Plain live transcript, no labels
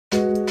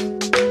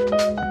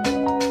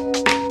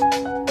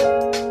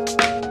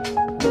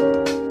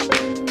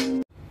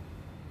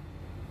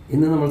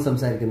ഇന്ന് നമ്മൾ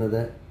സംസാരിക്കുന്നത്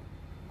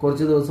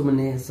കുറച്ച് ദിവസം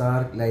മുന്നേ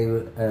സാർക്ക് ലൈവ്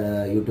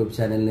യൂട്യൂബ്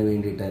ചാനലിന്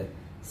വേണ്ടിയിട്ട്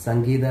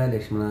സംഗീത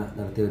ലക്ഷ്മണ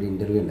നടത്തിയ ഒരു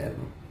ഇൻ്റർവ്യൂ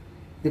ഉണ്ടായിരുന്നു.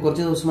 ഇത്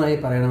കുറച്ച് ദിവസമായി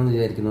പറയണമെന്ന്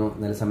വിചാരിക്കുന്നു,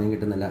 നല്ല സമയം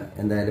കിട്ടുന്നില്ല.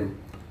 എന്തായാലും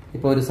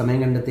ഇപ്പോൾ ഒരു സമയം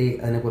കണ്ടെത്തി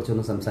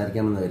അതിനെക്കുറിച്ചൊന്ന്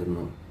സംസാരിക്കാമെന്ന്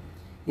വരുന്നു.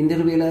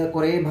 ഇൻ്റർവ്യൂവിൽ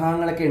കുറേ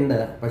ഭാഗങ്ങളൊക്കെ ഉണ്ട്,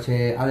 പക്ഷേ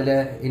അതിൽ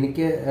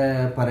എനിക്ക്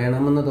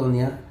പറയണമെന്ന്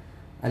തോന്നിയ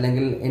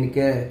അല്ലെങ്കിൽ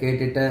എനിക്ക്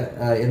കേട്ടിട്ട്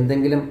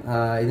എന്തെങ്കിലും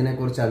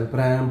ഇതിനെക്കുറിച്ച്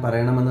അഭിപ്രായം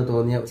പറയണമെന്ന്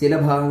തോന്നിയ ചില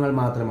ഭാഗങ്ങൾ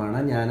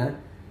മാത്രമാണ് ഞാൻ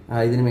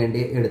ഇതിനു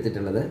വേണ്ടി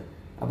എടുത്തിട്ടുള്ളത്.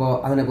 അപ്പോൾ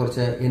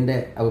അതിനെക്കുറിച്ച് എൻ്റെ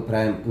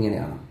അഭിപ്രായം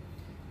ഇങ്ങനെയാണ്.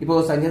 ഇപ്പോൾ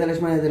സംഗീത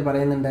ലക്ഷ്മണ ഇതിൽ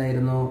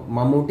പറയുന്നുണ്ടായിരുന്നു,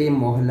 മമ്മൂട്ടിയും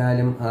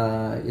മോഹൻലാലും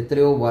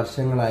എത്രയോ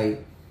വർഷങ്ങളായി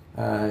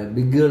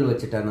ബിഗുകൾ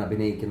വെച്ചിട്ടാണ്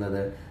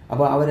അഭിനയിക്കുന്നത്.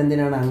 അപ്പോൾ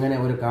അവരെന്തിനാണ് അങ്ങനെ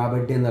ഒരു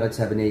കാപട്യം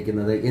നിറച്ച്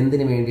അഭിനയിക്കുന്നത്?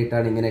 എന്തിനു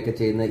വേണ്ടിയിട്ടാണ് ഇങ്ങനെയൊക്കെ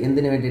ചെയ്യുന്നത്?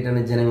 എന്തിനു വേണ്ടിയിട്ടാണ്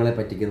ജനങ്ങളെ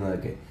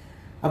പറ്റിക്കുന്നതൊക്കെ?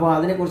 അപ്പോൾ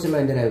അതിനെക്കുറിച്ചുള്ള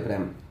എൻ്റെ ഒരു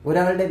അഭിപ്രായം,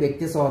 ഒരാളുടെ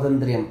വ്യക്തി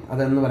സ്വാതന്ത്ര്യം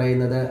അതെന്ന്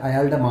പറയുന്നത്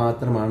അയാളുടെ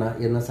മാത്രമാണ്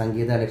എന്ന്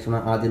സംഗീത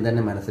ലക്ഷ്മണ ആദ്യം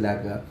തന്നെ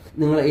മനസ്സിലാക്കുക.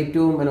 നിങ്ങൾ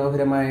ഏറ്റവും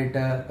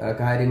മനോഹരമായിട്ട്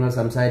കാര്യങ്ങൾ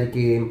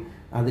സംസാരിക്കുകയും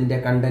അതിൻ്റെ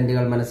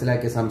കണ്ടന്റുകൾ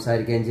മനസ്സിലാക്കി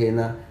സംസാരിക്കുകയും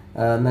ചെയ്യുന്ന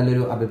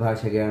നല്ലൊരു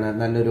അഭിഭാഷകയാണ്,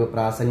 നല്ലൊരു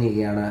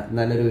പ്രാസംഗികയാണ്,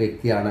 നല്ലൊരു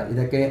വ്യക്തിയാണ്.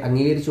 ഇതൊക്കെ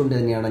അംഗീകരിച്ചുകൊണ്ട്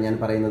തന്നെയാണ് ഞാൻ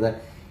പറയുന്നത്.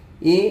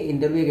 ഈ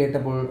ഇന്റർവ്യൂ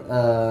കേട്ടപ്പോൾ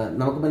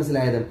നമുക്ക്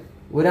മനസ്സിലായത്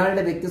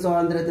ഒരാളുടെ വ്യക്തി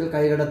സ്വാതന്ത്ര്യത്തിൽ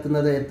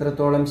കൈകടത്തുന്നത്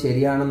എത്രത്തോളം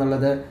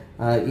ശരിയാണെന്നുള്ളത്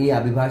ഈ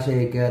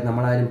അഭിഭാഷകയ്ക്ക്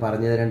നമ്മളാരും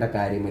പറഞ്ഞു തരേണ്ട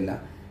കാര്യമില്ല.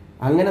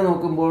 അങ്ങനെ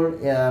നോക്കുമ്പോൾ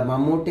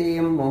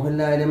മമ്മൂട്ടിയും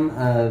മോഹൻലാലും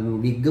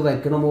വിഗ്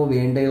വയ്ക്കണമോ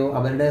വേണ്ടയോ,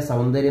 അവരുടെ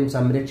സൗന്ദര്യം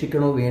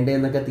സംരക്ഷിക്കണോ വേണ്ടയോ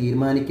എന്നൊക്കെ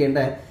തീരുമാനിക്കേണ്ട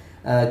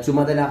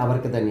ചുമതല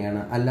അവർക്ക്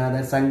തന്നെയാണ്.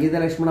 അല്ലാതെ സംഗീത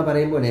ലക്ഷ്മണ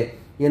പറയും പോലെ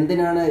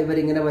എന്തിനാണ്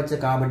ഇവരിങ്ങനെ വെച്ച്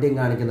കാപട്യം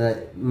കാണിക്കുന്നത്?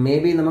 മേ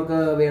ബി നമുക്ക്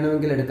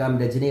വേണമെങ്കിൽ എടുക്കാം,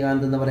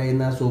 രജനീകാന്ത് എന്ന്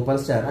പറയുന്ന സൂപ്പർ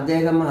സ്റ്റാർ,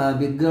 അദ്ദേഹം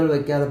വിഗുകൾ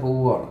വയ്ക്കാതെ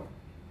പോവുകയാണ്.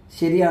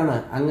 ശരിയാണ്,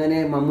 അങ്ങനെ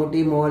മമ്മൂട്ടി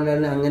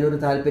മോഹൻലാലിന് അങ്ങനെ ഒരു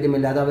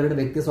താല്പര്യമില്ല. അത് അവരുടെ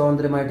വ്യക്തി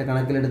സ്വാതന്ത്ര്യമായിട്ട്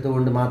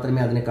കണക്കിലെടുത്തുകൊണ്ട്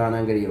മാത്രമേ അതിനെ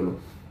കാണാൻ കഴിയുള്ളൂ.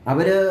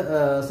 അവര്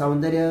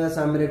സൗന്ദര്യ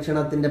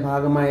സംരക്ഷണത്തിന്റെ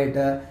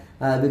ഭാഗമായിട്ട്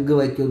വിഗ്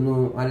വയ്ക്കുന്നു,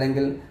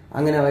 അല്ലെങ്കിൽ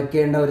അങ്ങനെ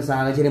വയ്ക്കേണ്ട ഒരു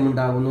സാഹചര്യം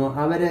ഉണ്ടാകുന്നു.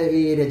 അവര്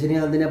ഈ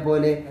രജനീകാന്തിനെ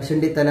പോലെ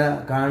ഷണ്ടിത്തല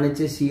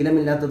കാണിച്ച്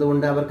ശീലമില്ലാത്തത്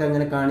കൊണ്ട് അവർക്ക്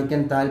അങ്ങനെ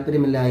കാണിക്കാൻ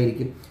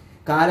താല്പര്യമില്ലായിരിക്കും.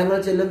 കാലങ്ങൾ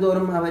ചെല്ലും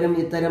തോറും അവരും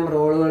ഇത്തരം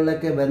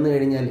റോളുകളിലൊക്കെ വന്നു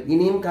കഴിഞ്ഞാൽ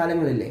ഇനിയും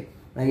കാലങ്ങളില്ലേ,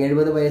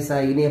 70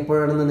 വയസ്സായി, ഇനി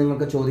എപ്പോഴാണെന്ന്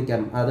നിങ്ങൾക്ക്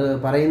ചോദിക്കാം. അത്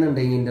പറയുന്നുണ്ട്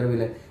ഈ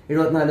ഇന്റർവ്യൂവിൽ.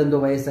 74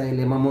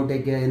 വയസ്സായില്ലേ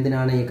മമ്മൂട്ടിക്ക്,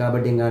 എന്തിനാണ് ഈ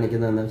കാപട്യം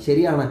കാണിക്കുന്നതെന്ന്.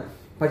 ശരിയാണ്,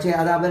 പക്ഷെ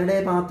അത് അവരുടെ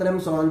മാത്രം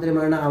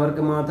സ്വാതന്ത്ര്യമാണ്,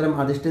 അവർക്ക് മാത്രം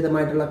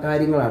അധിഷ്ഠിതമായിട്ടുള്ള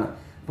കാര്യങ്ങളാണ്.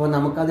 അപ്പോൾ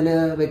നമുക്കതിൽ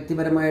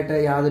വ്യക്തിപരമായിട്ട്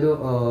യാതൊരു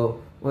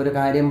ഒരു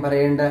കാര്യം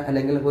പറയേണ്ട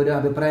അല്ലെങ്കിൽ ഒരു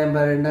അഭിപ്രായം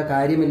പറയേണ്ട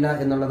കാര്യമില്ല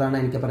എന്നുള്ളതാണ്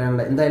എനിക്ക്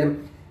പറയാനുള്ളത്. എന്തായാലും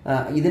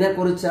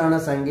ഇതിനെക്കുറിച്ചാണ്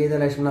സംഗീത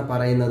ലക്ഷ്മണ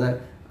പറയുന്നത്.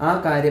 ആ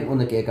കാര്യം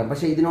ഒന്ന് കേൾക്കാം.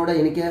 പക്ഷെ ഇതിനോട്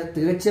എനിക്ക്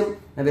തികച്ചും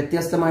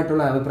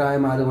വ്യത്യസ്തമായിട്ടുള്ള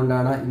അഭിപ്രായം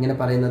ആയതുകൊണ്ടാണ് ഇങ്ങനെ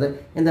പറയുന്നത്.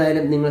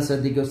 എന്തായാലും നിങ്ങൾ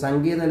ശ്രദ്ധിക്കൂ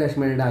സംഗീത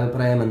ലക്ഷ്മണയുടെ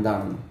അഭിപ്രായം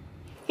എന്താണെന്ന്.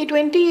 ഈ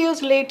 20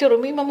 years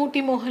ലേറ്ററും ഈ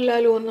മമ്മൂട്ടി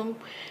മോഹൻലാലും ഒന്നും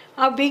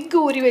ആ വിഗ്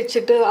ഊരി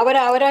വെച്ചിട്ട്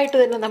അവരായിട്ട്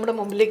തന്നെ നമ്മുടെ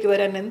മുമ്പിലേക്ക്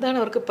വരാൻ എന്താണ്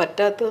അവർക്ക്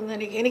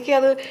പറ്റാത്തതെന്ന്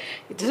എനിക്കത്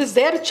ദിസ് ഇസ്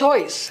ദെയർ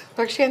ചോയ്സ്.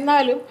 പക്ഷെ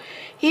എന്നാലും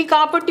ഈ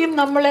കാപ്പട്യം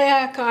നമ്മളെ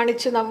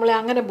കാണിച്ച് നമ്മളെ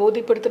അങ്ങനെ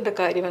ബോധ്യപ്പെടുത്തേണ്ട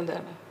കാര്യം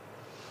എന്താണ്?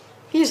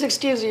 ഈ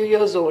 60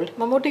 years old,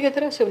 മമ്മൂട്ടിക്ക്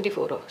എത്ര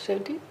 74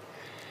 70?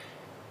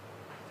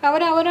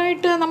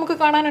 അവരായിട്ട് നമുക്ക്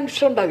കാണാൻ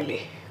ഇഷ്ടമുണ്ടാവില്ലേ?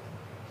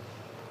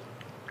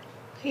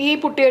 ഈ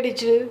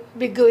പുട്ടിയടിച്ച്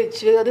ബിഗ്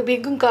വെച്ച്, അത്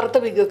ബിഗും കറുത്ത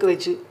ബിഗൊക്കെ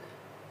വെച്ച്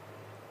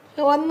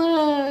വന്ന്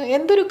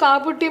എന്തൊരു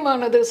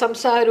കാപട്യമാണത്.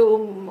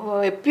 സംസാരവും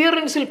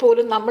അപ്പിയറൻസിൽ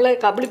പോലും നമ്മളെ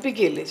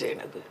കബളിപ്പിക്കുകയല്ലേ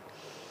ചെയ്യണത്.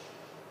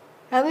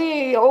 അത്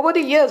ഓവർ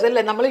ദി ഇയേഴ്സ്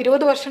അല്ലേ, നമ്മൾ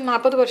 20 വർഷം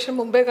 40 വർഷം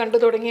മുമ്പേ കണ്ടു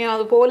തുടങ്ങിയ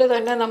അതുപോലെ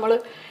തന്നെ നമ്മൾ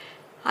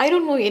ഐ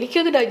ഡോണ്ട് നോ,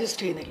 എനിക്കത്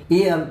ഡൈജസ്റ്റ് ചെയ്യുന്നില്ല.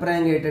 ഈ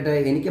അഭിപ്രായം കേട്ടിട്ട്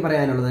എനിക്ക്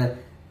പറയാനുള്ളത്,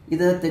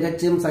 ഇത്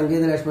തികച്ചും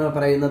സംഗീത ലക്ഷ്മണ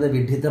പറയുന്നത്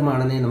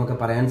വിഡ്ഢിത്തമാണെന്നേ നമുക്ക്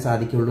പറയാൻ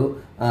സാധിക്കുള്ളൂ.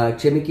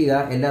 ക്ഷമിക്കുക,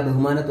 എല്ലാ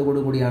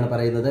ബഹുമാനത്തോടു കൂടിയാണ്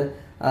പറയുന്നത്.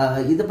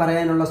 ഇത്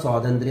പറയാനുള്ള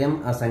സ്വാതന്ത്ര്യം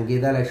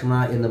സംഗീത ലക്ഷ്മണ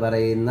എന്ന്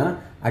പറയുന്ന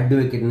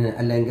അഡ്വക്കേറ്റിന്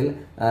അല്ലെങ്കിൽ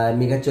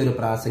മികച്ചൊരു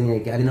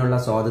പ്രാസംഗികയ്ക്ക് അതിനുള്ള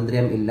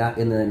സ്വാതന്ത്ര്യം ഇല്ല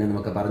എന്ന് തന്നെ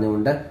നമുക്ക്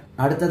പറഞ്ഞുകൊണ്ട്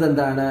അടുത്തത്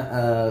എന്താണ്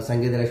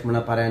സംഗീത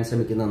ലക്ഷ്മണ പറയാൻ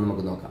ശ്രമിക്കുന്നത്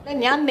നമുക്ക് നോക്കാം.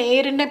 ഞാൻ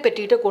നേരിനെ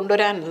പറ്റിയിട്ട്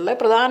കൊണ്ടുവരാനുള്ള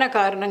പ്രധാന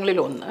കാരണങ്ങളിൽ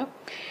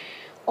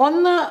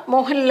ഒന്ന്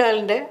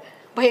മോഹൻലാലിൻ്റെ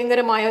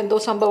ഭയങ്കരമായ എന്തോ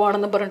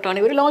സംഭവമാണെന്ന് പറഞ്ഞിട്ടാണ്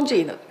ഇവർ ലോഞ്ച്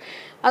ചെയ്യുന്നത്.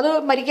 അത്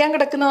മരിക്കാൻ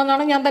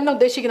കിടക്കുന്നതെന്നാണ് ഞാൻ തന്നെ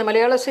ഉദ്ദേശിക്കുന്നത്.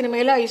 മലയാള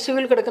സിനിമയിൽ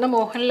ICUവിൽ കിടക്കുന്ന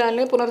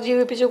മോഹൻലാലിനെ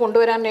പുനർജീവിപ്പിച്ച്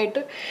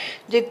കൊണ്ടുവരാനായിട്ട്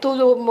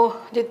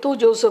ജിത്തു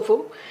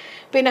ജോസഫും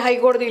പിന്നെ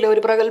ഹൈക്കോടതിയിലെ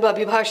ഒരു പ്രഗത്ഭ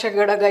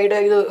അഭിഭാഷകയുടെ ഗൈഡ്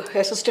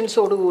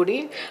അസിസ്റ്റൻസോടുകൂടി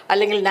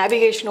അല്ലെങ്കിൽ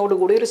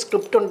നാവിഗേഷനോടുകൂടി ഒരു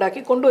സ്ക്രിപ്റ്റ്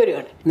ഉണ്ടാക്കി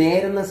കൊണ്ടുവരികയാണ്.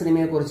 നേരെന്ന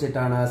സിനിമയെ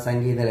കുറിച്ചിട്ടാണ്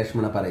സംഗീത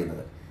ലക്ഷ്മണ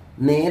പറയുന്നത്.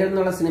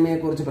 നേരെന്നുള്ള സിനിമയെ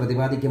കുറിച്ച്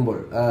പ്രതിപാദിക്കുമ്പോൾ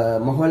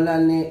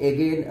മോഹൻലാലിനെ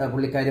എഗെയിൻ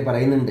പുള്ളിക്കാരി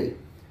പറയുന്നുണ്ട്,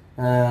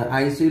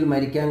 ICUവിൽ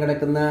മരിക്കാൻ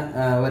കിടക്കുന്ന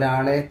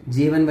ഒരാളെ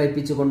ജീവൻ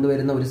വയ്പ്പിച്ച്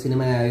കൊണ്ടുവരുന്ന ഒരു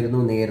സിനിമയായിരുന്നു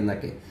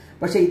നേരെന്നൊക്കെ.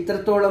 പക്ഷെ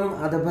ഇത്രത്തോളം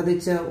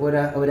അധപതിച്ച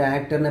ഒരു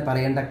ആക്ടറിനെ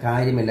പറയേണ്ട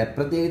കാര്യമില്ല,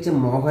 പ്രത്യേകിച്ച്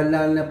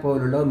മോഹൻലാലിനെ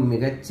പോലുള്ള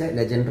മികച്ച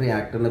ലെജൻഡറി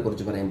ആക്ടറിനെ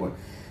കുറിച്ച് പറയുമ്പോൾ.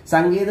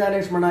 സംഗീത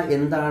ലക്ഷ്മണ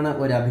എന്താണ്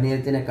ഒരു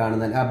അഭിനയത്തിനെ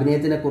കാണുന്നത്,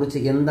 അഭിനയത്തിനെ കുറിച്ച്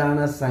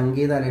എന്താണ്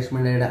സംഗീത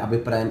ലക്ഷ്മണയുടെ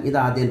അഭിപ്രായം, ഇത്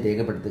ആദ്യം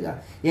രേഖപ്പെടുത്തുക.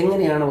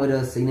 എങ്ങനെയാണ് ഒരു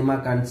സിനിമ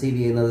കൺസീവ്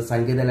ചെയ്യുന്നത്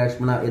സംഗീത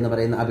ലക്ഷ്മണ എന്ന്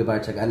പറയുന്ന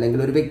അഭിഭാഷക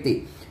അല്ലെങ്കിൽ ഒരു വ്യക്തി?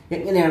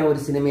 എങ്ങനെയാണ് ഒരു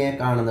സിനിമയെ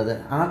കാണുന്നത്,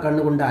 ആ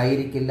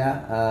കണ്ണുകൊണ്ടായിരിക്കില്ല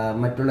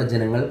മറ്റുള്ള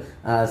ജനങ്ങൾ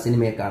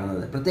സിനിമയെ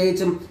കാണുന്നത്.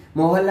 പ്രത്യേകിച്ചും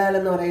മോഹൻലാൽ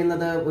എന്ന്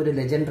പറയുന്നത് ഒരു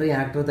ലെജൻഡറി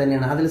ആക്ടർ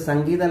തന്നെയാണ്. അതിൽ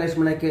സംഗീത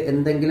ലക്ഷ്മണയ്ക്ക്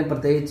എന്തെങ്കിലും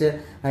പ്രത്യേകിച്ച്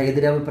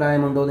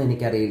എതിരഭിപ്രായമുണ്ടോ എന്ന്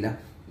എനിക്കറിയില്ല.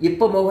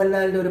 ഇപ്പൊ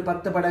മോഹൻലാലിന്റെ ഒരു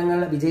 10 പടങ്ങൾ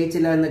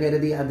വിജയിച്ചില്ല എന്ന്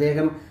കരുതി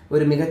അദ്ദേഹം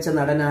ഒരു മികച്ച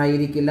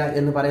നടനായിരിക്കില്ല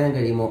എന്ന് പറയാൻ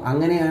കഴിയുമോ?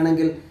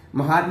 അങ്ങനെയാണെങ്കിൽ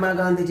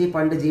മഹാത്മാഗാന്ധിജി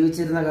പണ്ട്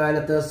ജീവിച്ചിരുന്ന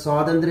കാലത്ത്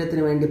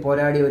സ്വാതന്ത്ര്യത്തിന് വേണ്ടി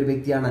പോരാടിയ ഒരു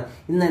വ്യക്തിയാണ്.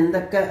 ഇന്ന്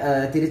എന്തൊക്കെ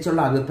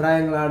തിരിച്ചുള്ള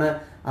അഭിപ്രായങ്ങളാണ്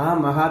ആ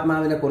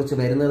മഹാത്മാവിനെ കുറിച്ച്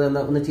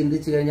വരുന്നതെന്ന് ഒന്ന്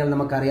ചിന്തിച്ചു കഴിഞ്ഞാൽ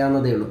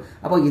നമുക്കറിയാവുന്നതേ ഉള്ളൂ.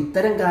 അപ്പോൾ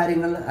ഇത്തരം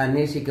കാര്യങ്ങൾ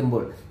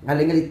അന്വേഷിക്കുമ്പോൾ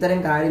അല്ലെങ്കിൽ ഇത്തരം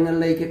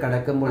കാര്യങ്ങളിലേക്ക്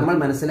കടക്കുമ്പോൾ നമ്മൾ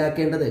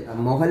മനസ്സിലാക്കേണ്ടത്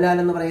മോഹൻലാൽ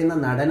എന്ന് പറയുന്ന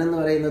നടൻ എന്ന്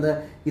പറയുന്നത്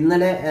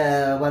ഇന്നലെ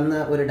വന്ന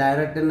ഒരു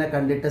ഡയറക്ടറിനെ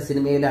കണ്ടിട്ട്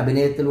സിനിമയിലെ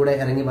അഭിനയത്തിലൂടെ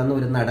ഇറങ്ങി വന്ന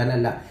ഒരു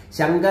നടനല്ല.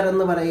 ശങ്കർ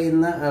എന്ന്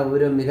പറയുന്ന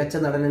ഒരു മികച്ച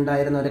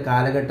നടനുണ്ടായിരുന്ന ഒരു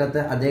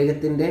കാലഘട്ടത്ത്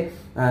അദ്ദേഹത്തിന്റെ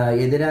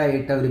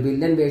എതിരായിട്ട് ഒരു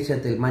വില്ലൻ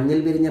വേഷത്തിൽ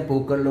മഞ്ഞിൽ വിരിഞ്ഞ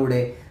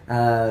പൂക്കളിലൂടെ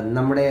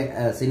നമ്മുടെ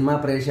സിനിമാ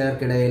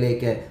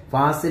പ്രേക്ഷകർക്കിടയിലേക്ക്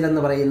ഫാസിൽ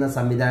എന്ന് പറയുന്ന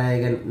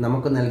സംവിധായകൻ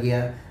നമുക്ക് നൽകിയ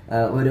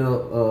ഒരു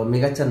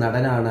മികച്ച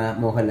നടനാണ്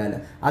മോഹൻലാൽ.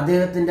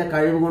 അദ്ദേഹത്തിന്റെ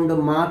കഴിവ് കൊണ്ട്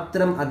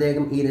മാത്രം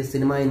അദ്ദേഹം ഈ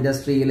സിനിമ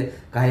ഇൻഡസ്ട്രിയിൽ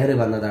കയറി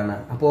വന്നതാണ്.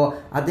 അപ്പോൾ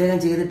അദ്ദേഹം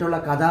ചെയ്തിട്ടുള്ള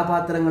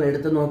കഥാപാത്രങ്ങൾ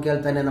എടുത്തു നോക്കിയാൽ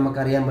തന്നെ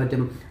നമുക്കറിയാൻ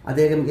പറ്റും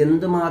അദ്ദേഹം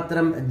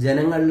എന്തുമാത്രം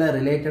ജനങ്ങളിൽ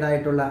റിലേറ്റഡ്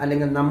ആയിട്ടുള്ള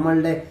അല്ലെങ്കിൽ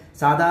നമ്മളുടെ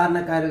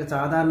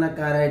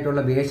സാധാരണക്കാരായിട്ടുള്ള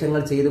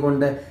വേഷങ്ങൾ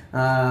ചെയ്തുകൊണ്ട്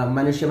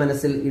മനുഷ്യ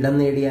മനസ്സിൽ ഇടം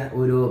നേടിയ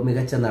ഒരു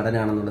മികച്ച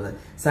നടനാണെന്നുള്ളത്.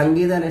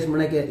 സംഗീത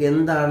ലക്ഷ്മണയ്ക്ക്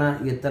എന്താണ്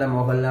ഇത്ര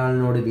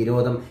മോഹൻലാലിനോട്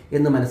വിരോധം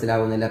എന്ന്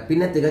മനസ്സിലാവുന്നില്ല.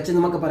 പിന്നെ തികച്ചും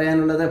നമുക്ക്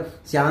പറയാനുള്ളത്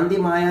ശാന്തി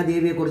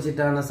മായാദേവിയെ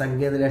കുറിച്ചിട്ടാണ്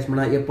സംഗീത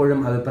ലക്ഷ്മണ എപ്പോഴും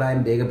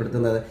അഭിപ്രായം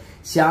രേഖപ്പെടുത്തുന്നത്.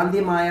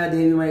 ശാന്തി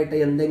മായാദേവിയുമായിട്ട്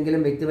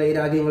എന്തെങ്കിലും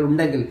വ്യക്തിവൈരാഗ്യങ്ങൾ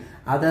ഉണ്ടെങ്കിൽ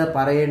അത്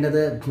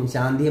പറയേണ്ടത്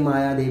ശാന്തി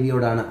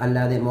മായാദേവിയോടാണ്,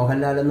 അല്ലാതെ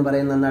മോഹൻലാൽ എന്ന്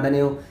പറയുന്ന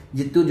നടനെയോ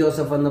ജിത്തു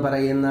ജോസഫ് എന്ന്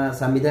പറയുന്ന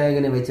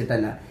സംവിധായകനെ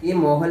വെച്ചിട്ടല്ല. ഈ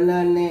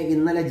മോഹൻലാലിനെ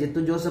ഇന്നലെ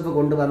ജിത്തു ജോസഫ്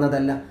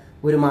കൊണ്ടുവന്നതല്ല,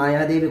 ഒരു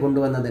മായാദേവി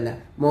കൊണ്ടുവന്നതല്ല.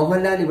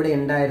 മോഹൻലാൽ ഇവിടെ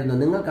ഉണ്ടായിരുന്നു,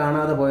 നിങ്ങൾ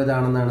കാണാതെ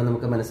പോയതാണെന്നാണ്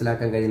നമുക്ക്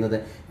മനസ്സിലാക്കാൻ കഴിയുന്നത്.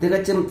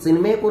 തികച്ചും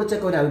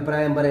സിനിമയെക്കുറിച്ചൊക്കെ ഒരു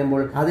അഭിപ്രായം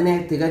പറയുമ്പോൾ അതിനെ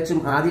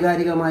തികച്ചും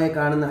ആധികാരികമായി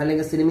കാണുന്ന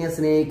അല്ലെങ്കിൽ സിനിമയെ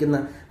സ്നേഹിക്കുന്ന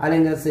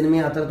അല്ലെങ്കിൽ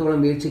സിനിമയെ അത്രത്തോളം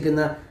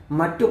വീക്ഷിക്കുന്ന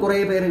മറ്റു കുറേ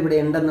പേർ ഇവിടെ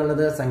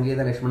ഉണ്ടെന്നുള്ളത്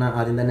സംഗീത ലക്ഷ്മണ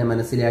ആദ്യം തന്നെ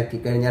മനസ്സിലാക്കി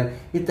കഴിഞ്ഞാൽ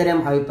ഇത്തരം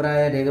അഭിപ്രായ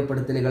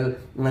രേഖപ്പെടുത്തലുകൾ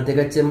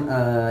തികച്ചും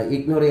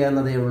ഇഗ്നോർ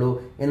ചെയ്യാവുന്നതേ ഉള്ളൂ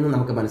എന്ന്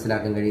നമുക്ക്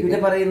മനസ്സിലാക്കാൻ കഴിയും. പിന്നെ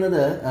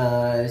പറയുന്നത്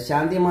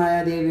ശാന്തി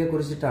മായാദേവിയെ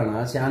കുറിച്ചിട്ടാണ്.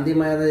 ശാന്തി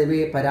മായാദേവി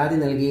പരാതി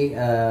നൽകി,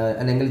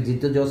 അല്ലെങ്കിൽ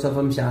ജിത്തു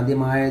ജോസഫും ശാന്തി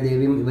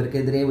മായാദേവിയും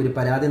ഇവർക്കെതിരെ ഒരു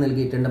പരാതി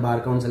നൽകിയിട്ടുണ്ട്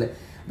ബാർ കൗൺസിൽ.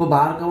 അപ്പോൾ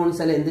ബാർ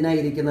കൗൺസിൽ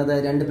എന്തിനായിരിക്കുന്നത്?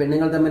 2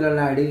 പെണ്ണുങ്ങൾ തമ്മിലുള്ള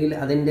അടിയിൽ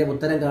അതിന്റെ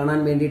ഉത്തരം കാണാൻ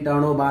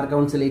വേണ്ടിയിട്ടാണോ ബാർ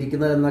കൗൺസിൽ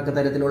ഇരിക്കുന്നത് എന്നൊക്കെ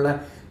തരത്തിലുള്ള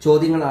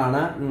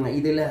ചോദ്യങ്ങളാണ്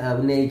ഇതിൽ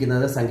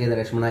ഉന്നയിക്കുന്നത് സംഗീത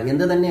ലക്ഷ്മണ.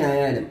 എന്ത് തന്നെ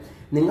ആയാലും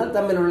നിങ്ങൾ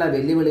തമ്മിലുള്ള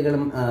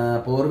വെല്ലുവിളികളും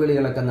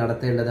പോർവിളികളൊക്കെ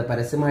നടത്തേണ്ടത്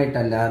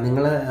പരസ്യമായിട്ടല്ല,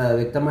 നിങ്ങൾ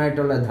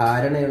വ്യക്തമായിട്ടുള്ള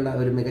ധാരണയുള്ള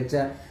ഒരു മികച്ച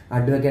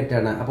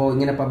അഡ്വക്കേറ്റാണ്. അപ്പോൾ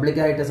ഇങ്ങനെ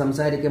പബ്ലിക്കായിട്ട്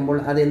സംസാരിക്കുമ്പോൾ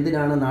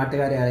അതെന്തിനാണ്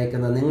നാട്ടുകാരെ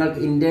അറിയിക്കുന്നത്? നിങ്ങൾക്ക്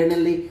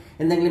ഇന്റേണലി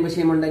എന്തെങ്കിലും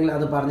വിഷയമുണ്ടെങ്കിൽ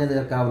അത് പറഞ്ഞു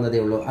തീർക്കാവുന്നതേ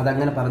ഉള്ളൂ.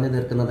 അതങ്ങനെ പറഞ്ഞു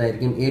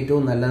തീർക്കുന്നതായിരിക്കും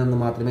ഏറ്റവും നല്ലതെന്ന്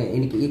മാത്രമേ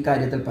എനിക്ക് ഈ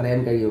കാര്യത്തിൽ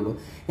പറയാൻ കഴിയുള്ളൂ.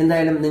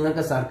 എന്തായാലും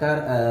നിങ്ങൾക്ക് സർക്കാർ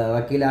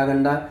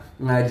വക്കീലാകണ്ട,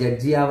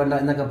 ജഡ്ജി ആവണ്ട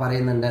എന്നൊക്കെ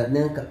പറയുന്നുണ്ട്.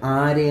 നിങ്ങൾക്ക്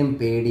ആരെയും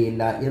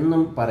പേടിയില്ല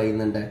എന്നും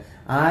പറയുന്നുണ്ട്.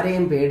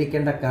 ആരെയും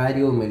പേടിക്കേണ്ട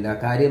കാര്യവുമില്ല.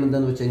 കാര്യം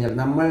എന്തെന്ന് വെച്ച് കഴിഞ്ഞാൽ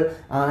നമ്മൾ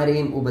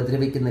ആരെയും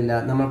ഉപദ്രവിക്കുന്നില്ല,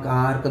 നമ്മൾക്ക്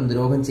ആർക്കും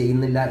ദ്രോഹം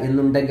ചെയ്യുന്നില്ല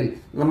എന്നുണ്ടെങ്കിൽ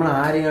നമ്മൾ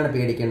ആരെയാണ്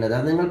പേടിക്കേണ്ടത്?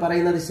 അത് നിങ്ങൾ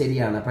പറയുന്നത്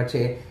ശരിയാണ്.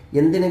 പക്ഷേ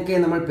എന്തിനൊക്കെ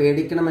നമ്മൾ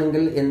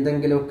പേടിക്കണമെങ്കിൽ,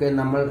 എന്തെങ്കിലുമൊക്കെ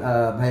നമ്മൾ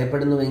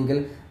ഭയപ്പെടുന്നുവെങ്കിൽ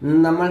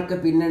നമ്മൾക്ക്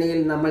പിന്നണിയിൽ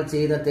നമ്മൾ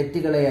ചെയ്ത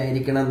തെറ്റുകളെ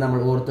ആയിരിക്കണം നമ്മൾ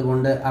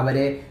ഓർത്തുകൊണ്ട്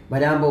അവരെ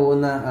വരാൻ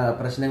പോകുന്ന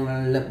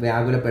പ്രശ്നങ്ങളിൽ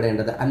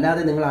വ്യാകുലപ്പെടേണ്ടത്.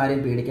 അല്ലാതെ നിങ്ങൾ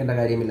ആരെയും പേടിക്കേണ്ട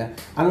കാര്യമില്ല.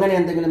 അങ്ങനെ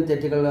എന്തെങ്കിലും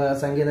തെറ്റുകൾ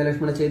സംഗീത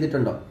ലക്ഷ്മണ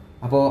ചെയ്തിട്ടുണ്ടോ?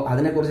 അപ്പോൾ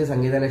അതിനെക്കുറിച്ച്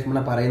സംഗീത ലക്ഷ്മണ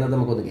പറയുന്നത്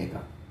നമുക്കൊന്ന്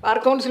കേൾക്കാം. ബാർ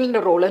കൗൺസിലിൻ്റെ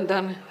റോൾ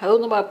എന്താണ്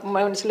അതൊന്ന്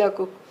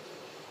മനസ്സിലാക്കൂ.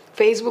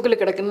 ഫേസ്ബുക്കിൽ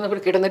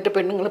കിടന്നിട്ട്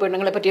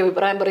പെണ്ണുങ്ങളെ പറ്റി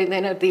അഭിപ്രായം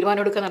പറയുന്നതിന്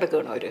തീരുമാനം എടുക്കാൻ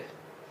നടക്കുകയാണ് അവർ.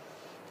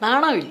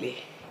 നാണമില്ലേ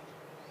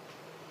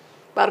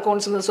ബാർ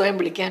കൗൺസിലിൽ നിന്ന് സ്വയം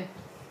വിളിക്കാൻ?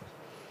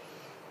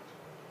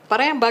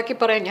 ബാക്കി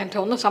പറയാം ഞാൻ,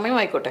 ഒന്ന്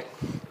സമയമായിക്കോട്ടെ.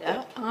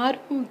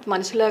 ആരും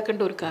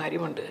മനസ്സിലാക്കേണ്ട ഒരു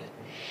കാര്യമുണ്ട്.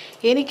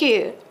 എനിക്ക്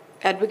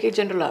അഡ്വക്കേറ്റ്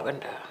ജനറൽ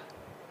ആവണ്ട,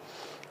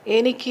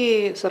 എനിക്ക്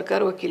സർക്കാർ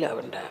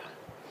വക്കീലാവണ്ട,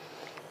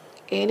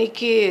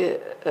 എനിക്ക്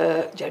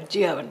ജഡ്ജി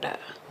ആവണ്ട,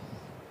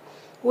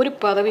 ഒരു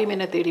പദവിയും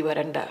എന്നെ തേടി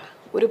വരണ്ട,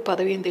 ഒരു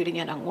പദവിയും തേടി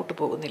ഞാൻ അങ്ങോട്ട്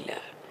പോകുന്നില്ല.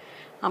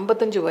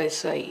 55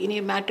 വയസ്സായി. ഇനി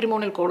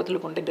മാട്രിമോണിയൽ കോളത്തിൽ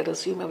കൊണ്ട് എൻ്റെ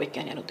റെസ്യൂമെ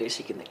വയ്ക്കാൻ ഞാൻ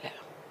ഉദ്ദേശിക്കുന്നില്ല.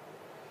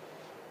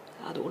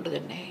 അതുകൊണ്ട്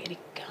തന്നെ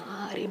എനിക്ക്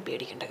ആരെയും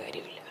പേടിക്കേണ്ട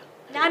കാര്യമില്ല.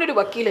 ഞാനൊരു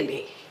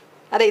വക്കീലല്ലേ,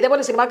 അതെ,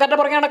 ഇതേപോലെ സിനിമാക്കാരുടെ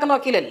പുറകെ നടക്കുന്ന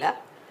വക്കീലല്ല.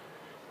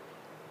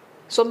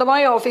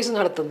 സ്വന്തമായ ഓഫീസ്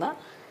നടത്തുന്ന,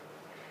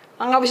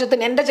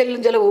 ആവശ്യത്തിന് എൻ്റെ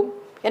ചെലവും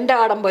എൻ്റെ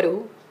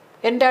ആഡംബരവും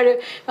എൻ്റെ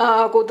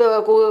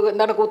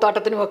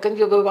കൂത്താട്ടത്തിനും ഒക്കെ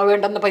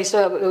വേണ്ടുന്ന പൈസ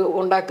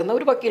ഉണ്ടാക്കുന്ന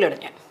ഒരു വക്കീലാണ്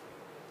ഞാൻ.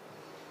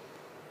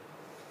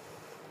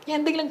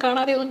 എന്തെങ്കിലും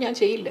കാണാതെ ഒന്നും ഞാൻ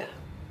ചെയ്യില്ല.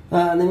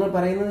 നിങ്ങൾ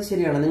പറയുന്നത്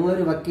ശരിയാണ്.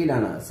 നിങ്ങളൊരു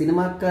വക്കീലാണ്,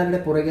 സിനിമാക്കാരുടെ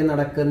പുറകെ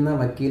നടക്കുന്ന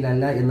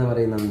വക്കീലല്ല എന്ന്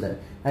പറയുന്നുണ്ട്.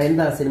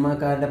 എന്താ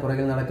സിനിമാക്കാരുടെ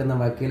പുറകിൽ നടക്കുന്ന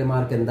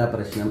വക്കീലന്മാർക്ക് എന്താ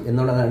പ്രശ്നം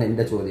എന്നുള്ളതാണ്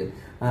എൻ്റെ ചോദ്യം.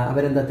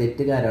 അവരെന്താ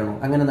തെറ്റുകാരാണോ,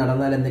 അങ്ങനെ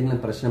നടന്നാൽ എന്തെങ്കിലും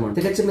പ്രശ്നമാണോ?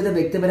 തികച്ചും ഇത്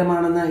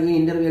വ്യക്തിപരമാണെന്ന് ഈ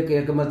ഇന്റർവ്യൂ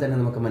കേൾക്കുമ്പോൾ തന്നെ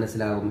നമുക്ക്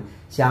മനസ്സിലാകും.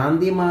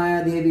 ശാന്തി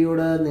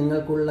മായാദേവിയോട്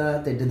നിങ്ങൾക്കുള്ള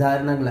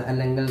തെറ്റിദ്ധാരണകൾ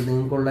അല്ലെങ്കിൽ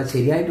നിങ്ങൾക്കുള്ള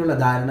ശരിയായിട്ടുള്ള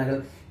ധാരണകൾ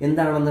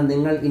എന്താണെന്ന്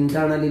നിങ്ങൾ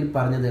ഇന്റേണലിൽ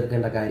പറഞ്ഞു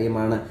തീർക്കേണ്ട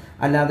കാര്യമാണ്.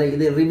 അല്ലാതെ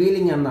ഇത്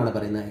റിവീലിംഗ് ആണെന്നാണ്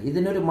പറയുന്നത്.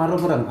 ഇതിനൊരു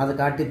മറുപുറം അത്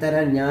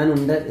കാട്ടിത്തരാൻ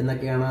ഞാനുണ്ട്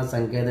എന്നൊക്കെയാണ്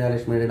സംഗീത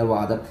ലക്ഷ്മിയുടെ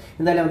വാദം.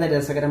 എന്തായാലും അത്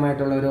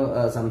രസകരമായിട്ടുള്ള ഒരു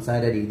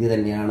സംസാര രീതി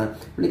തന്നെയാണ്.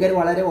 പുള്ളിക്കാർ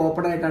വളരെ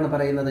ഓപ്പൺ ആയിട്ടാണ്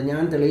പറയുന്നത്.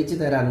 ഞാൻ തെളിയിച്ചു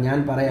തരാം, ഞാൻ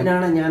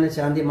പറയാം, ഞാൻ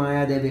ശാന്തി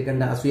മായാദേവിയെ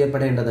കണ്ട്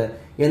അസൂയപ്പെടേണ്ടത്,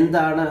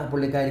 എന്താണ്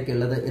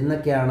പുള്ളിക്കാരിക്കുള്ളത്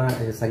എന്നൊക്കെയാണ്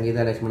സംഗീത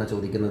ലക്ഷ്മണ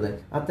ചോദിക്കുന്നത്.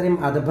 അത്രയും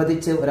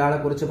അധപതിച്ച് ഒരാളെ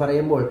കുറിച്ച്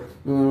പറയുമ്പോൾ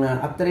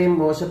അത്രയും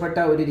മോശപ്പെട്ട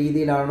ഒരു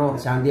രീതിയിലാണോ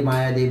ശാന്തി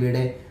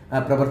മായാദേവിയുടെ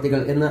പ്രവൃത്തികൾ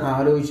എന്ന്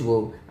ആലോചിച്ചു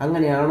പോകും.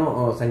 അങ്ങനെയാണോ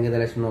സംഗീത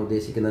ലക്ഷ്മണ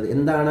ഉദ്ദേശിക്കുന്നത്?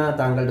 എന്താണ്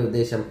താങ്കളുടെ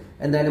ഉദ്ദേശം?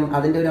 എന്തായാലും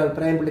അതിന്റെ ഒരു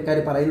അഭിപ്രായം പുള്ളിക്കാർ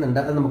പറയുന്നുണ്ട്,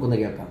 അത് നമുക്കൊന്ന്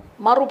കേൾക്കാം.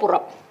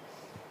 മറുപുറം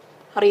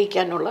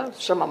അറിയിക്കാനുള്ള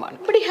ശ്രമമാണ്.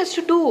 But he has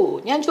to do.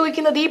 ഞാൻ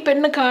ചോദിക്കുന്നത്, ഈ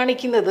പെണ്ണ്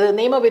കാണിക്കുന്നത്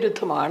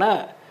നിയമവിരുദ്ധമാണ്,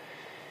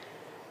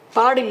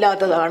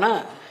 പാടില്ലാത്തതാണ്.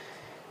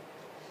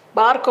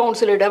 ബാർ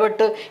കൗൺസിൽ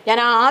ഇടപെട്ട് ഞാൻ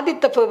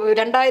ആദ്യത്തെ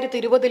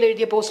 2020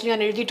 എഴുതിയ പോസ്റ്റിൽ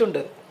ഞാൻ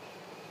എഴുതിയിട്ടുണ്ട്,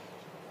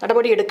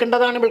 നടപടി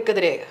എടുക്കേണ്ടതാണ്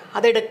ഇവൾക്കെതിരെ.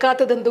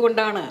 അതെടുക്കാത്തത്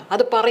എന്തുകൊണ്ടാണ്?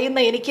 അത് പറയുന്ന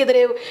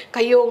എനിക്കെതിരെ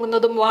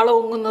കയ്യോങ്ങുന്നതും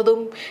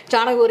വാളോങ്ങുന്നതും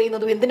ചാണകം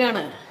എറിയുന്നതും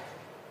എന്തിനാണ്?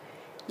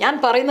 ഞാൻ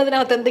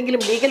പറയുന്നതിനകത്ത്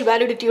എന്തെങ്കിലും ലീഗൽ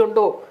വാലിഡിറ്റി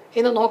ഉണ്ടോ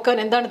എന്ന് നോക്കാൻ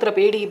എന്താണ് ഇത്ര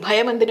പേടി,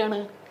 ഭയം എന്തിനാണ്?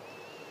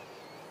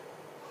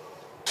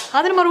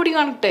 അതിന് മറുപടി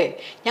കാണട്ടെ.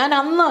 ഞാൻ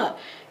അന്ന്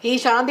ഈ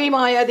ശാന്തി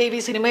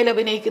മായാദേവി സിനിമയിൽ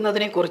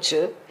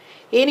അഭിനയിക്കുന്നതിനെക്കുറിച്ച്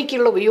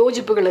എനിക്കുള്ള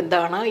വിയോജിപ്പുകൾ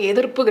എന്താണ്,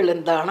 എതിർപ്പുകൾ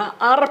എന്താണ്,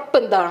 അറപ്പ്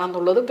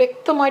എന്താണെന്നുള്ളത്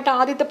വ്യക്തമായിട്ട്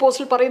ആദ്യത്തെ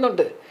പോസ്റ്റിൽ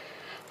പറയുന്നുണ്ട്.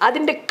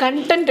 അതിൻ്റെ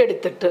കണ്ടന്റ്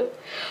എടുത്തിട്ട്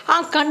ആ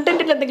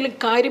കണ്ടന്റിൽ എന്തെങ്കിലും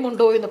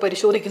കാര്യമുണ്ടോ എന്ന്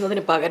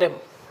പരിശോധിക്കുന്നതിന് പകരം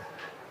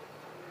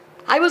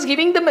I was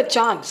giving them a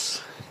chance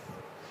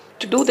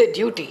to do there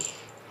duty,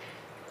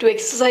 to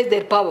exercise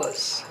there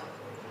powers.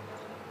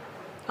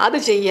 അത്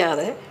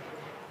ചെയ്യാതെ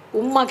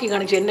ഉമ്മാക്കി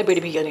കാണിച്ച് എന്നെ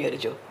പേടിപ്പിക്കാൻ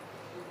വിചാരിച്ചു.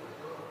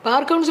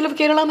 ബാർ കൗൺസിൽ ഓഫ്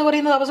കേരള എന്ന്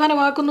പറയുന്നത്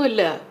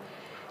അവസാനമാക്കുന്നുമില്ല.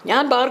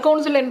 ഞാൻ ബാർ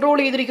കൗൺസിൽ എൻറോൾ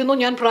ചെയ്തിരിക്കുന്നു,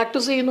 ഞാൻ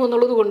പ്രാക്ടീസ് ചെയ്യുന്നു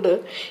എന്നുള്ളത് കൊണ്ട്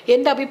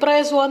എൻ്റെ അഭിപ്രായ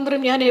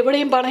സ്വാതന്ത്ര്യം ഞാൻ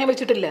എവിടെയും പണയം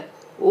വെച്ചിട്ടില്ല,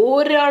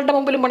 ഒരാളുടെ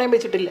മുമ്പിലും പണയം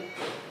വെച്ചിട്ടില്ല.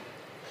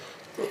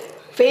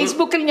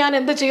 ഫേസ്ബുക്കിൽ ഞാൻ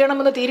എന്ത്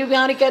ചെയ്യണമെന്ന്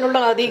തീരുമാനിക്കാനുള്ള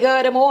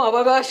അധികാരമോ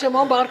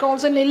അവകാശമോ ബാർ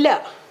കൗൺസിലിനില്ല.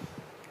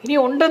 ഇനി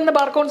ഉണ്ടെന്ന്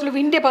ബാർ കൗൺസിൽ ഓഫ്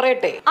ഇന്ത്യ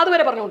പറയട്ടെ,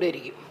 അതുവരെ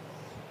പറഞ്ഞുകൊണ്ടേയിരിക്കും.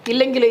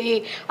 ഇല്ലെങ്കിൽ ഈ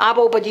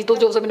ആപോപ്പ ജീത്തു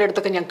ജോസഫിൻ്റെ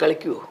അടുത്തൊക്കെ ഞാൻ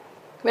കളിക്കുമോ?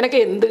 ഇവനൊക്കെ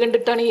എന്ത്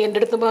കണ്ടിട്ടാണ് ഈ എൻ്റെ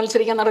അടുത്ത്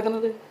മത്സരിക്കാൻ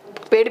നടക്കുന്നത്?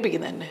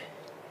 പേടിപ്പിക്കുന്നത് തന്നെ.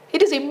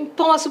 It is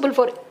impossible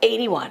four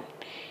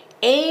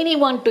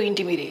anyone to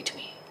intimidate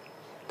me.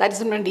 That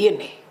is in my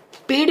DNA.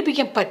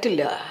 പേടിപ്പിക്കാൻ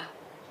പറ്റില്ല.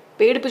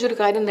 പേടിപ്പിച്ചൊരു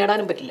കാര്യം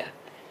നേടാനും പറ്റില്ല.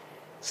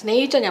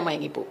 സ്നേഹിച്ചാൽ ഞാൻ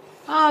മയങ്ങിപ്പോവും.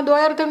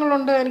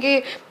 ദ്വയാർത്ഥങ്ങളുണ്ട്. എനിക്ക്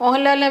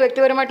മോഹൻലാലിനെ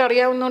വ്യക്തിപരമായിട്ട്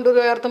അറിയാവുന്നതുകൊണ്ട്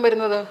ദ്വയാർത്ഥം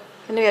വരുന്നത്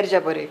എന്ന്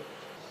വിചാരിച്ചാൽ പോരെ.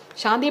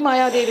 ശാന്തി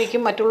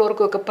മായാദേവിക്കും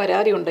മറ്റുള്ളവർക്കും ഒക്കെ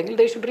പരാതി ഉണ്ടെങ്കിൽ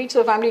they should reach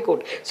the family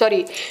court,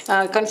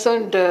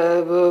 concerned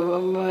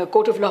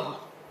court of law,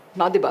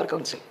 not the bar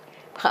council.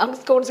 Bar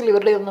council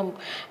ഇവരുടെ ഒന്നും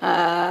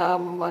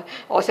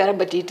ഓശാരം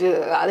പറ്റിയിട്ട്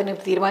അതിന്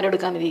തീരുമാനം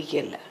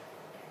എടുക്കാനിരിക്കുകയല്ല.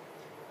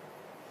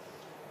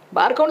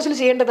 ബാർ കൗൺസിൽ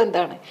ചെയ്യേണ്ടത്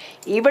എന്താണ്?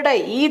 ഇവിടെ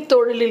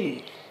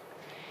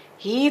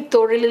ഈ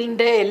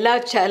തൊഴിലിൻ്റെ എല്ലാ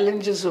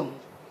ചാലഞ്ചസും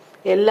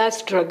എല്ലാ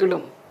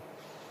സ്ട്രഗിളും,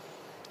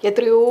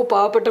 എത്രയോ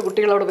പാവപ്പെട്ട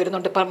കുട്ടികൾ അവിടെ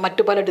വരുന്നുണ്ട്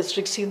മറ്റു പല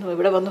ഡിസ്ട്രിക്ട്സിൽ നിന്നും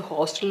ഇവിടെ വന്ന്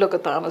ഹോസ്റ്റലിലൊക്കെ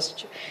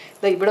താമസിച്ച്.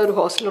 ഇവിടെ ഒരു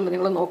ഹോസ്റ്റലുണ്ട്,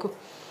 നിങ്ങൾ നോക്കൂ.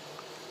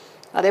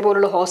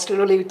 അതേപോലുള്ള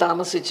ഹോസ്റ്റലുകളിൽ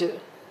താമസിച്ച്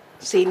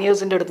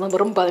സീനിയേഴ്സിൻ്റെ അടുത്ത് നിന്ന്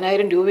വെറും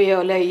 10,000 രൂപയോ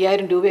അല്ല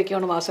 5,000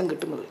 രൂപയൊക്കെയാണ് മാസം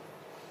കിട്ടുന്നത്.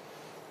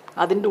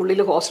 അതിൻ്റെ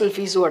ഉള്ളിൽ ഹോസ്റ്റൽ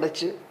ഫീസും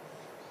അടച്ച്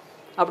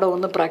അവിടെ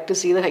വന്ന്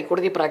പ്രാക്ടീസ് ചെയ്ത്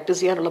ഹൈക്കോടതി പ്രാക്ടീസ്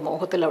ചെയ്യാനുള്ള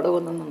മോഹത്തിൽ അവിടെ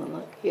വന്ന്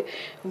നിന്ന്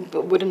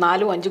ഒരു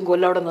 4-5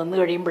 കൊല്ലം അവിടെ നിന്ന്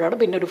കഴിയുമ്പോഴാണ്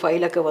പിന്നെ ഒരു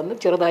ഫയലൊക്കെ വന്ന്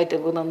ചെറുതായിട്ട്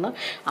നിന്ന്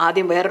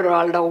ആദ്യം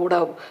വേറൊരാളുടെ കൂടെ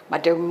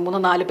മറ്റേ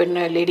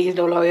 3-4 ലേഡീസ്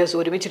ലോയേഴ്സ്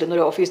ഒരുമിച്ചിരുന്ന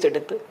ഒരു ഓഫീസ്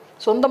എടുത്ത്,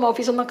 സ്വന്തം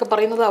ഓഫീസ് എന്നൊക്കെ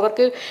പറയുന്നത്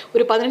അവർക്ക്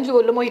ഒരു 15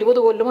 കൊല്ലമോ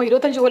 20 കൊല്ലമോ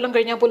 25 കൊല്ലം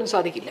കഴിഞ്ഞാൽ പോലും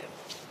സാധിക്കില്ല.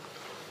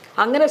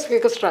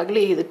 അങ്ങനെയൊക്കെ സ്ട്രഗിൾ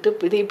ചെയ്തിട്ട്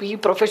ഈ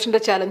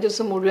പ്രൊഫഷൻ്റെ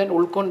ചാലഞ്ചസ് മുഴുവൻ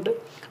ഉൾക്കൊണ്ട്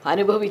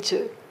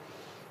അനുഭവിച്ച്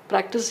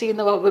പ്രാക്ടീസ്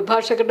ചെയ്യുന്ന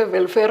അഭിഭാഷകരുടെ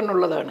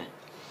വെൽഫെയറിനുള്ളതാണ്.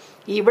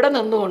 ഇവിടെ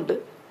നിന്നുകൊണ്ട്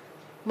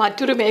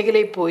മറ്റൊരു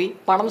മേഖലയിൽ പോയി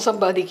പണം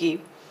സമ്പാദിക്കുകയും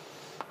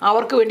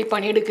അവർക്ക് വേണ്ടി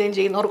പണിയെടുക്കുകയും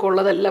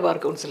ചെയ്യുന്നവർക്കുള്ളതല്ല ബാർ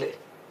കൗൺസിൽ.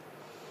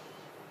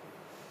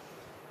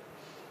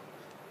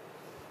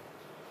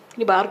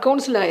 ഇനി ബാർ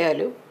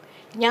കൗൺസിലായാലും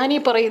ഞാൻ ഈ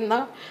പറയുന്ന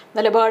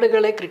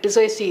നിലപാടുകളെ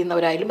ക്രിട്ടിസൈസ്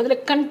ചെയ്യുന്നവരായാലും അതിലെ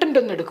കണ്ടന്റ്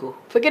ഒന്ന് എടുക്കൂ.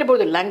 Figure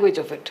about the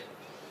language of it.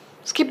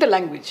 Skip the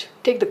language,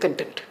 take the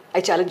content. I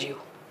challenge you.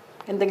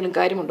 എന്തെങ്കിലും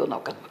കാര്യമുണ്ടോ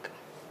നോക്കാം നമുക്ക്.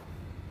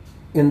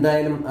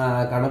 എന്തായാലും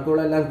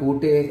കണക്കുകളെല്ലാം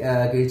കൂട്ടി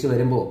കഴിച്ചു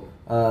വരുമ്പോൾ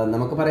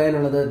നമുക്ക്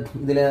പറയാനുള്ളത്,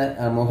 ഇതിൽ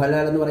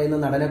മോഹൻലാൽ എന്ന് പറയുന്ന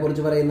നടനെ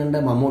കുറിച്ച് പറയുന്നുണ്ട്,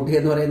 മമ്മൂട്ടി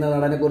എന്ന് പറയുന്ന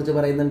നടനെ കുറിച്ച്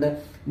പറയുന്നുണ്ട്,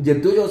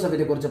 ജിത്തു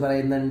ജോസഫിനെ കുറിച്ച്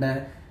പറയുന്നുണ്ട്,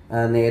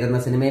 നേരുന്ന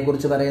സിനിമയെ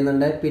കുറിച്ച്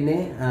പറയുന്നുണ്ട്, പിന്നെ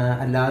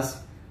last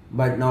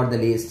but not the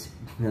least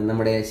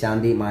നമ്മുടെ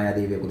ശാന്തി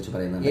മായാദേവിയെ കുറിച്ച്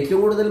പറയുന്നുണ്ട്.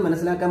 ഏറ്റവും കൂടുതൽ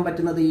മനസ്സിലാക്കാൻ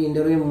പറ്റുന്നത് ഈ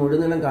ഇന്റർവ്യൂ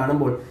മുഴുവനും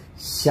കാണുമ്പോൾ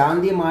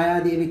ശാന്തി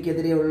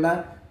മായാദേവിക്കെതിരെയുള്ള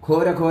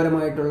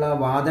ഘോരഘോരമായിട്ടുള്ള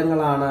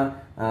വാദങ്ങളാണ്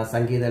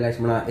സംഗീത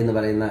ലക്ഷ്മണ എന്ന്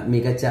പറയുന്ന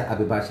മികച്ച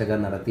അഭിഭാഷകർ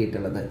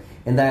നടത്തിയിട്ടുള്ളത്.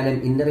 എന്തായാലും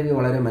ഇന്റർവ്യൂ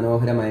വളരെ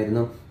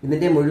മനോഹരമായിരുന്നു.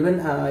 ഇതിന്റെ മുഴുവൻ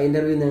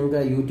ഇന്റർവ്യൂ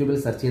നിങ്ങൾക്ക് യൂട്യൂബിൽ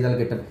സെർച്ച് ചെയ്താൽ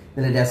കിട്ടും.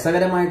 ഇതിൽ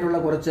രസകരമായിട്ടുള്ള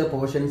കുറച്ച്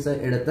പോർഷൻസ്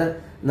എടുത്ത്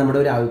നമ്മുടെ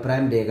ഒരു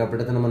അഭിപ്രായം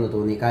രേഖപ്പെടുത്തണമെന്ന്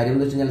തോന്നി. കാര്യം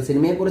എന്ന് വെച്ച് കഴിഞ്ഞാൽ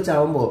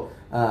സിനിമയെക്കുറിച്ചാവുമ്പോൾ,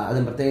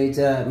 അതും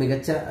പ്രത്യേകിച്ച്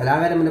മികച്ച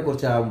കലാകാരനെ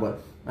കുറിച്ചാവുമ്പോൾ,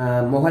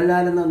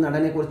 മോഹൻലാൽ എന്ന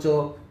നടനെ കുറിച്ചോ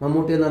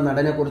മമ്മൂട്ടി എന്ന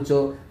നടനെ കുറിച്ചോ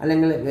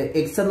അല്ലെങ്കിൽ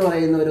എക്സ് എന്ന്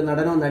പറയുന്ന ഒരു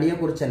നടനോ നടിയെ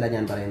കുറിച്ചല്ല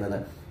ഞാൻ പറയുന്നത്.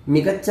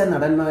 മികച്ച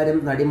നടന്മാരും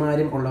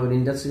നടിമാരും ഉള്ള ഒരു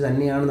ഇൻഡസ്ട്രി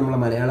തന്നെയാണ് നമ്മളെ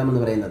മലയാളം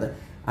എന്ന് പറയുന്നത്.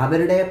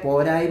 അവരുടെ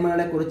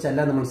പോരായ്മകളെ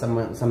കുറിച്ചല്ല നമ്മൾ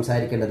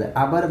സംസാരിക്കേണ്ടത്.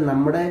 അവർ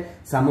നമ്മുടെ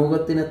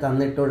സമൂഹത്തിന്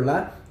തന്നിട്ടുള്ള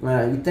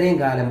ഇത്രയും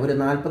കാലം, ഒരു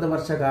 40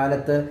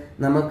 വർഷക്കാലത്ത്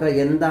നമുക്ക്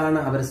എന്താണ്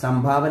അവർ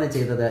സംഭാവന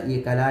ചെയ്തത്, ഈ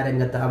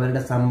കലാരംഗത്ത്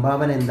അവരുടെ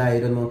സംഭാവന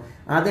എന്തായിരുന്നു,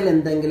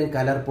 അതിലെന്തെങ്കിലും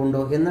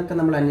കലർപ്പുണ്ടോ എന്നൊക്കെ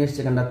നമ്മൾ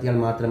അന്വേഷിച്ച് കണ്ടെത്തിയാൽ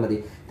മാത്രം മതി.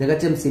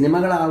 തികച്ചും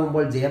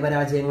സിനിമകളാവുമ്പോൾ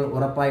ജയപരാജയങ്ങൾ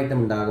ഉറപ്പായിട്ടും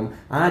ഉണ്ടാകും.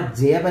 ആ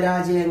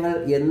ജയപരാജയങ്ങൾ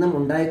എന്നും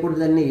ഉണ്ടായിക്കൊണ്ട്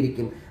തന്നെ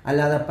ഇരിക്കും.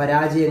 അല്ലാതെ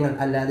പരാജയങ്ങൾ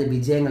അല്ലാതെ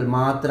വിജയങ്ങൾ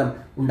മാത്രം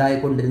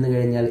ഉണ്ടായിക്കൊണ്ടിരുന്നു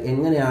കഴിഞ്ഞാൽ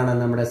എങ്ങനെയാണ്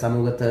നമ്മുടെ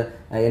സമൂഹത്ത്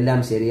എല്ലാം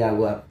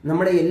ശരിയാവുക?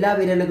 നമ്മുടെ എല്ലാ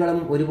വിരലുകളും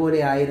ഒരുപോലെ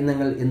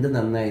ആയിരുന്നെങ്കിൽ എന്ത്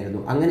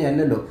നന്നായിരുന്നു.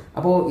 അങ്ങനെയല്ലല്ലോ.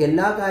 അപ്പോൾ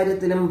എല്ലാ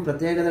കാര്യത്തിലും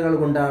പ്രത്യേകതകൾ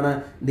കൊണ്ടാണ്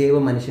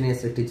ദൈവം മനുഷ്യനെ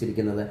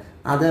സൃഷ്ടിച്ചിരിക്കുന്നത്.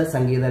 അത്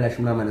സംഗീത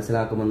ലക്ഷ്മണ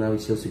മനസ്സിലാക്കുമെന്ന്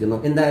വിശ്വസിക്കുന്നു.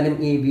 എന്തായാലും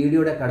ഈ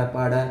വീഡിയോയുടെ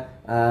കടപ്പാട്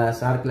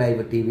സാർക്ക്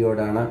ലൈവ്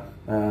ടിവിയോടാണ്.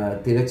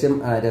 തികച്ചും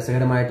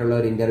രസകരമായിട്ടുള്ള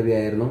ഒരു ഇന്റർവ്യൂ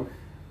ആയിരുന്നു.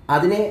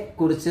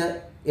 അതിനെക്കുറിച്ച്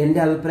എന്റെ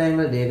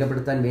അഭിപ്രായങ്ങൾ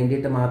രേഖപ്പെടുത്താൻ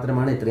വേണ്ടിയിട്ട്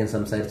മാത്രമാണ് ഇത്രയും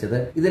സംസാരിച്ചത്.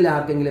 ഇതിൽ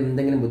ആർക്കെങ്കിലും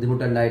എന്തെങ്കിലും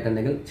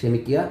ബുദ്ധിമുട്ടുണ്ടായിട്ടുണ്ടെങ്കിൽ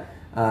ക്ഷമിക്കുക.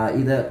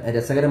 ഇത്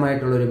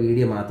രസകരമായിട്ടുള്ള ഒരു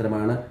വീഡിയോ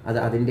മാത്രമാണ്. അത്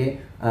അതിന്റെ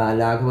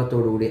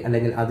ലാഘവത്തോടുകൂടി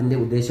അല്ലെങ്കിൽ അതിന്റെ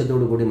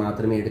ഉദ്ദേശത്തോടു കൂടി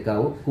മാത്രമേ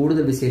എടുക്കാവൂ.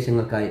 കൂടുതൽ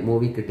വിശേഷങ്ങൾക്കായി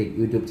movie critic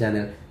YouTube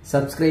channel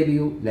subscribe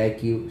ചെയ്യൂ, ലൈക്ക്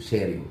ചെയ്യൂ,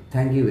 ഷെയർ ചെയ്യൂ.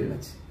 Thank you very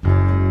much.